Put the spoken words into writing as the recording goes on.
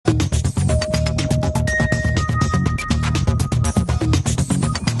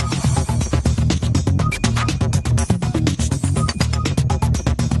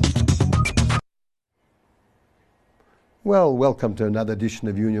Well, welcome to another edition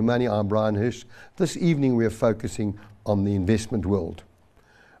of You and Your Money. I'm Brian Hirsch. This evening we're focusing on the investment world.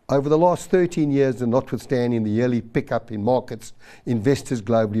 Over the last 13 years, and notwithstanding the yearly pickup in markets, investors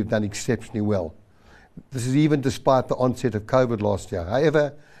globally have done exceptionally well. This is even despite the onset of COVID last year.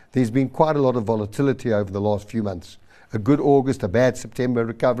 However, there's been quite a lot of volatility over the last few months. A good August, a bad September,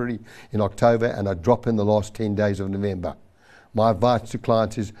 recovery in October, and a drop in the last 10 days of November. My advice to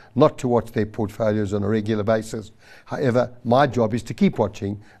clients is not to watch their portfolios on a regular basis. However, my job is to keep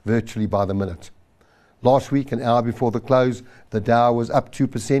watching virtually by the minute. Last week, an hour before the close, the Dow was up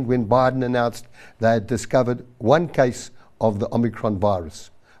 2% when Biden announced they had discovered one case of the Omicron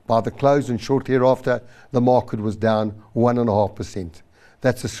virus. By the close and shortly thereafter, the market was down 1.5%.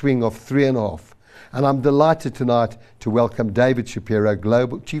 That's a swing of 3.5%. And I'm delighted tonight to welcome David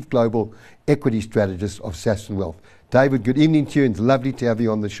Shapiro, Chief Global Equity Strategist of Sasfin Wealth. David, good evening to you, and it's lovely to have you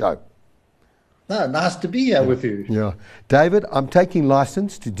on the show. No, nice to be here with you. Yeah. David, I'm taking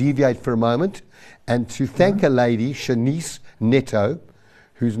license to deviate for a moment and to thank a lady, Shanice Neto,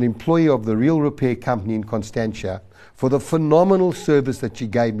 who's an employee of the Real Repair Company in Constantia, for the phenomenal service that she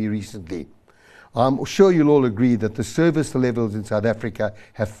gave me recently. I'm sure you'll all agree that the service levels in South Africa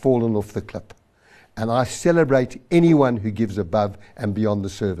have fallen off the cliff. And I celebrate anyone who gives above and beyond the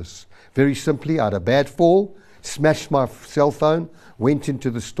service. Very simply, I had a bad fall, smashed my cell phone, went into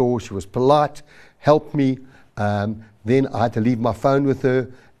the store. She was polite, helped me. Then I had to leave my phone with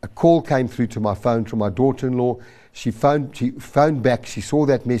her. A call came through to my phone from my daughter-in-law. She phoned back. She saw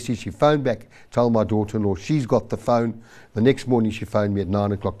that message. She phoned back, told my daughter-in-law she's got the phone. The next morning she phoned me at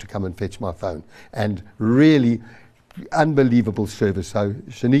 9 o'clock to come and fetch my phone. And really unbelievable service. So,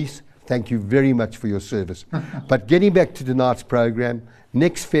 Shanice, thank you very much for your service. But getting back to tonight's program,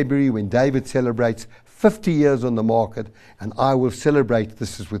 next February when David celebrates 50 years on the market, and I will celebrate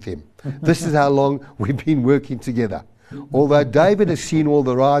this with him. This is how long we've been working together. Although David has seen all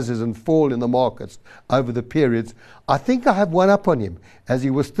the rises and fall in the markets over the periods, I think I have one up on him, as he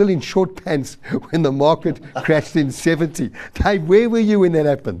was still in short pants when the market crashed in 70. Dave, where were you when that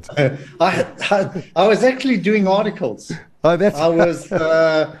happened? I was actually doing articles. Oh, that's I was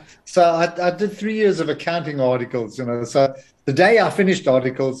so I did 3 years of accounting articles, so the day I finished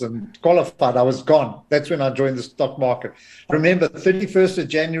articles and qualified, I was gone. That's when I joined the stock market. Remember, 31st of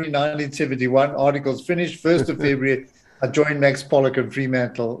January 1971, articles finished. 1st of February, I joined Max Pollock and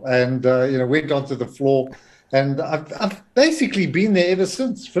Fremantle, and went onto the floor. And I've basically been there ever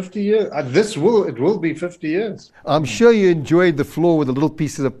since. 50 years. It will be 50 years. I'm sure you enjoyed the floor with the little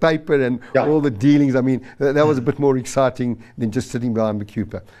pieces of paper and all the dealings. I mean, that was a bit more exciting than just sitting behind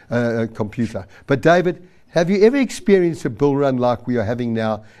the computer. But David, have you ever experienced a bull run like we are having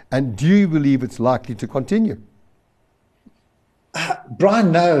now? And do you believe it's likely to continue?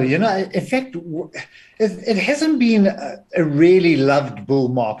 Brian, no. In fact, it hasn't been a really loved bull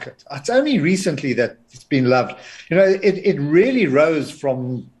market. It's only recently that it's been loved. It really rose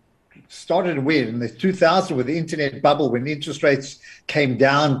started in the 2000 with the internet bubble, when interest rates came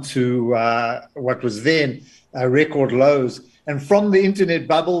down to what was then record lows. And from the internet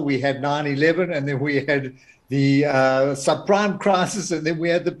bubble, we had 9/11, and then we had the subprime crisis, and then we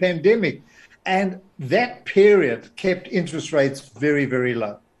had the pandemic. And that period kept interest rates very, very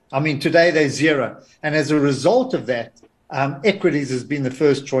low. I mean, today they're zero. And as a result of that, equities has been the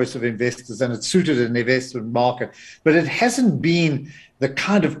first choice of investors, and it's suited an investment market. But it hasn't been the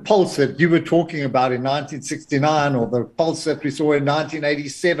kind of pulse that you were talking about in 1969, or the pulse that we saw in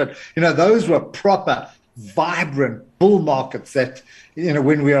 1987. Those were proper, vibrant bull markets that,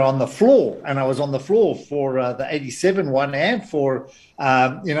 when we were on the floor, and I was on the floor for the 87 one and for,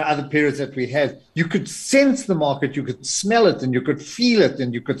 other periods that we had, you could sense the market, you could smell it, and you could feel it,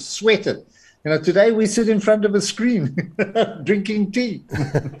 and you could sweat it. Today we sit in front of a screen drinking tea.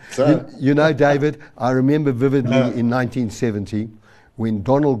 So. David, I remember vividly in 1970, when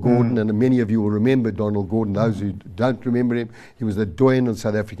Donald Gordon, and many of you will remember Donald Gordon, those who don't remember him, he was the doyen of the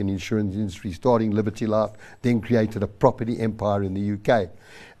South African insurance industry, starting Liberty Life, then created a property empire in the UK.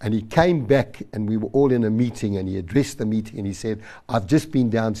 And he came back, and we were all in a meeting, and he addressed the meeting, and he said, I've just been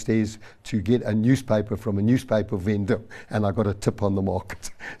downstairs to get a newspaper from a newspaper vendor, and I got a tip on the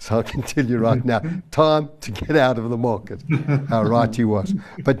market. So I can tell you right now, time to get out of the market. How right he was.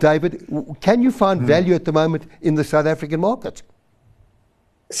 But David, can you find value at the moment in the South African market?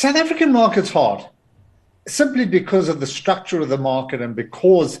 South African market's hard, simply because of the structure of the market, and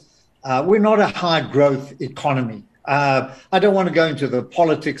because we're not a high growth economy. I don't want to go into the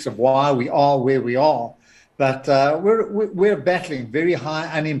politics of why we are where we are, but we're battling very high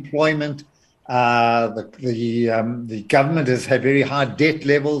unemployment. The government has had very high debt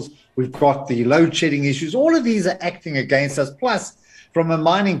levels, We've got the load shedding issues. All of these are acting against us. Plus, from a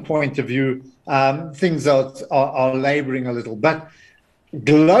mining point of view, things are laboring a little. But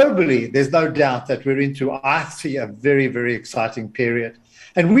globally, there's no doubt that we're into, I see, a very, very exciting period.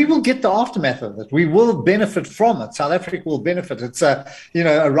 And we will get the aftermath of it. We will benefit from it. South Africa will benefit. It's a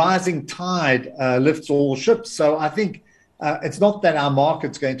rising tide lifts all ships. So I think it's not that our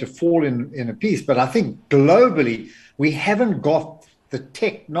market's going to fall in a piece, but I think globally we haven't got the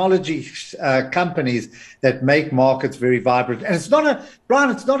technology companies that make markets very vibrant. And it's not Brian,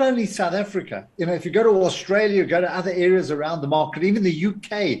 it's not only South Africa. If you go to Australia, go to other areas around the market, even the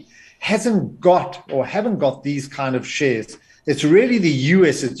UK haven't got these kind of shares. It's really the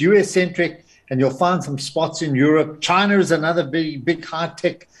US. It's US-centric, and you'll find some spots in Europe. China is another big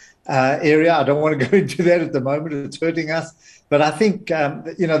high-tech area. I don't want to go into that at the moment. It's hurting us. But I think,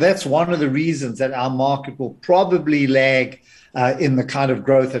 that's one of the reasons that our market will probably lag in the kind of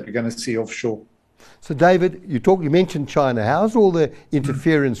growth that we're going to see offshore. So, David, you mentioned China. How's all the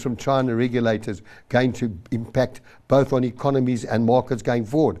interference from China regulators going to impact both on economies and markets going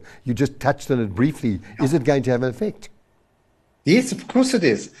forward? You just touched on it briefly. Is it going to have an effect? Yes, of course it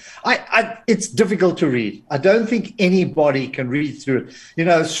is. It's difficult to read. I don't think anybody can read through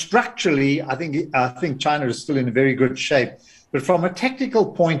it. Structurally, I think China is still in a very good shape. But from a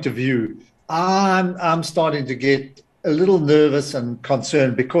tactical point of view, I'm starting to get a little nervous and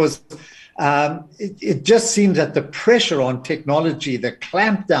concerned because it just seems that the pressure on technology, the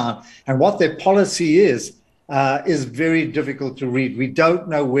clampdown, and what their policy is very difficult to read. We don't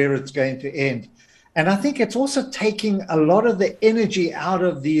know where it's going to end. And I think it's also taking a lot of the energy out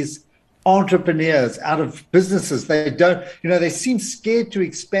of these entrepreneurs, out of businesses. They don't, they seem scared to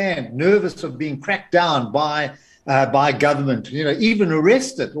expand, nervous of being cracked down by government, even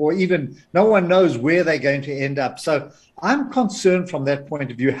arrested, or even no one knows where they're going to end up. So I'm concerned from that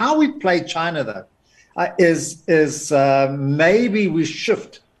point of view. How we play China, though, is maybe we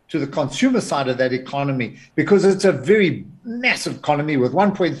shift to the consumer side of that economy, because it's a very massive economy with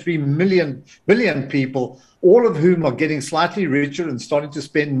 1.3 billion people, all of whom are getting slightly richer and starting to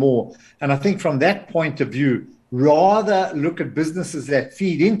spend more. And I think from that point of view, rather look at businesses that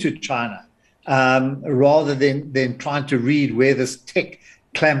feed into China, rather than trying to read where this tech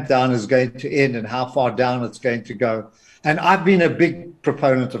clampdown is going to end and how far down it's going to go. And I've been a big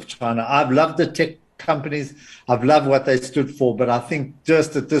proponent of China. I've loved the tech companies. I've loved what they stood for, but I think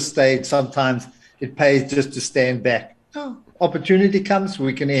just at this stage, sometimes it pays just to stand back. Opportunity comes,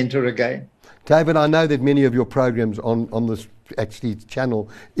 we can enter again. David, I know that many of your programs on this actually channel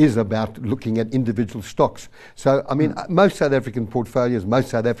is about looking at individual stocks. So, most South African portfolios, most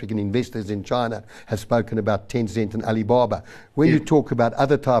South African investors in China have spoken about Tencent and Alibaba. When you talk about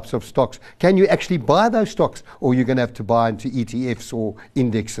other types of stocks, can you actually buy those stocks, or you're going to have to buy into ETFs or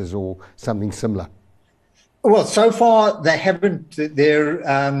indexes or something similar? Well, so far they haven't.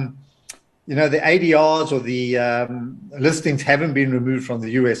 The ADRs or the listings haven't been removed from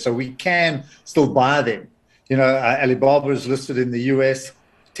the US, so we can still buy them. Alibaba is listed in the US.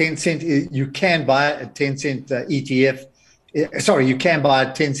 Tencent, you can buy a Tencent ETF. Sorry, you can buy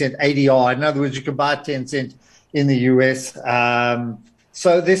a Tencent ADR. In other words, you can buy Tencent in the US.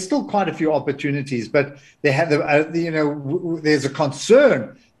 So there's still quite a few opportunities, but they have there's a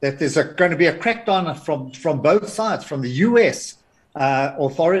concern that there's going to be a crackdown from both sides, from the US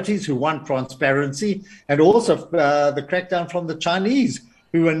authorities who want transparency, and also the crackdown from the Chinese,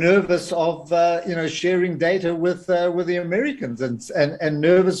 who are nervous of sharing data with the Americans, and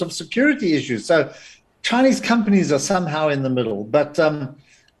nervous of security issues. So Chinese companies are somehow in the middle, but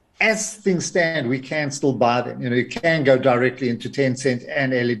as things stand, we can still buy them. You can go directly into Tencent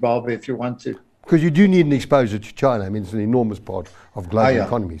and Alibaba if you want to. Because you do need an exposure to China. It's an enormous part of global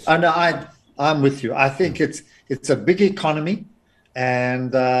economies. And I'm with you. I think it's a big economy,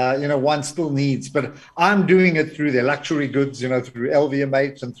 and one still needs. But I'm doing it through their luxury goods, through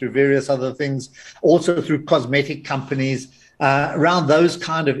LVMH and through various other things, also through cosmetic companies, around those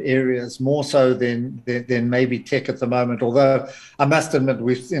kind of areas, more so than maybe tech at the moment. Although I must admit,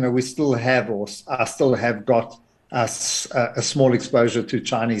 we still have got a small exposure to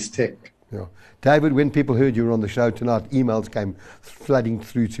Chinese tech. Yeah. David, when people heard you were on the show tonight, emails came flooding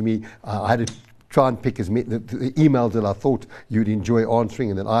through to me. I had to try and pick the emails that I thought you'd enjoy answering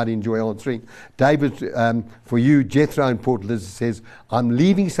and that I'd enjoy answering. David, for you, Jethro in Port Elizabeth says, I'm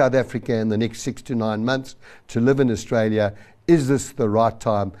leaving South Africa in the next 6 to 9 months to live in Australia. Is this the right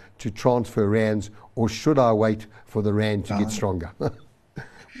time to transfer rands, or should I wait for the rand to get stronger?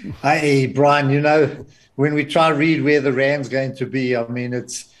 Hey, Brian, when we try to read where the rand's going to be,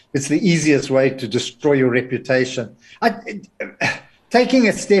 it's the easiest way to destroy your reputation. taking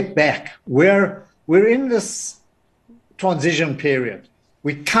a step back, we're in this transition period.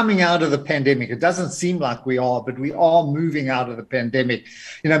 We're coming out of the pandemic. It doesn't seem like we are, but we are moving out of the pandemic.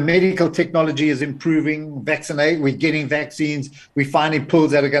 Medical technology is improving. We're getting vaccines. We're finding pills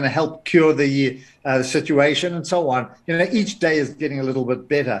that are going to help cure the situation and so on. Each day is getting a little bit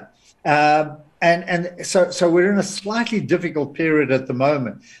better. So we're in a slightly difficult period at the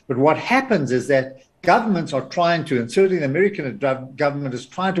moment. But what happens is that governments are trying to, and certainly the American government is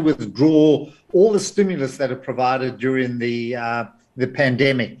trying to withdraw all the stimulus that are provided during the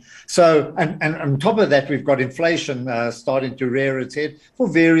pandemic. So, and on top of that, we've got inflation starting to rear its head for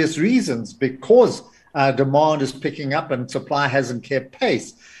various reasons, because demand is picking up and supply hasn't kept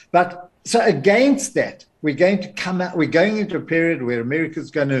pace. But so against that, we're going into a period where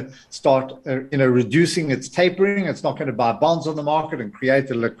America's going to start, reducing its tapering. It's not going to buy bonds on the market and create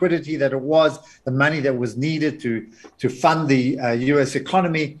the liquidity that it was, the money that was needed to fund the U.S.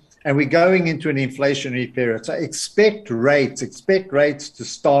 economy. And we're going into an inflationary period. So expect rates to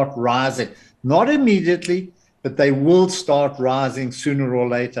start rising. Not immediately, but they will start rising sooner or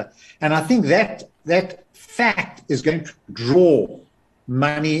later. And I think that fact is going to draw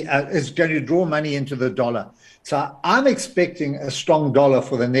money, into the dollar. So I'm expecting a strong dollar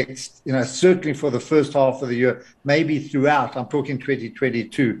for the next, certainly for the first half of the year, maybe throughout. I'm talking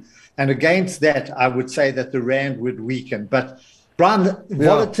 2022. And against that, I would say that the rand would weaken. But Brian,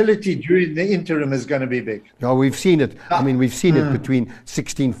 volatility during the interim is going to be big. No, we've seen it. I mean, we've seen it between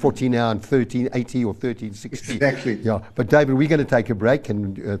 16.40 now and 13.80 or 13.60. Exactly. Yeah. But David, we're going to take a break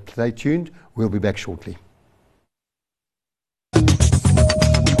and stay tuned. We'll be back shortly.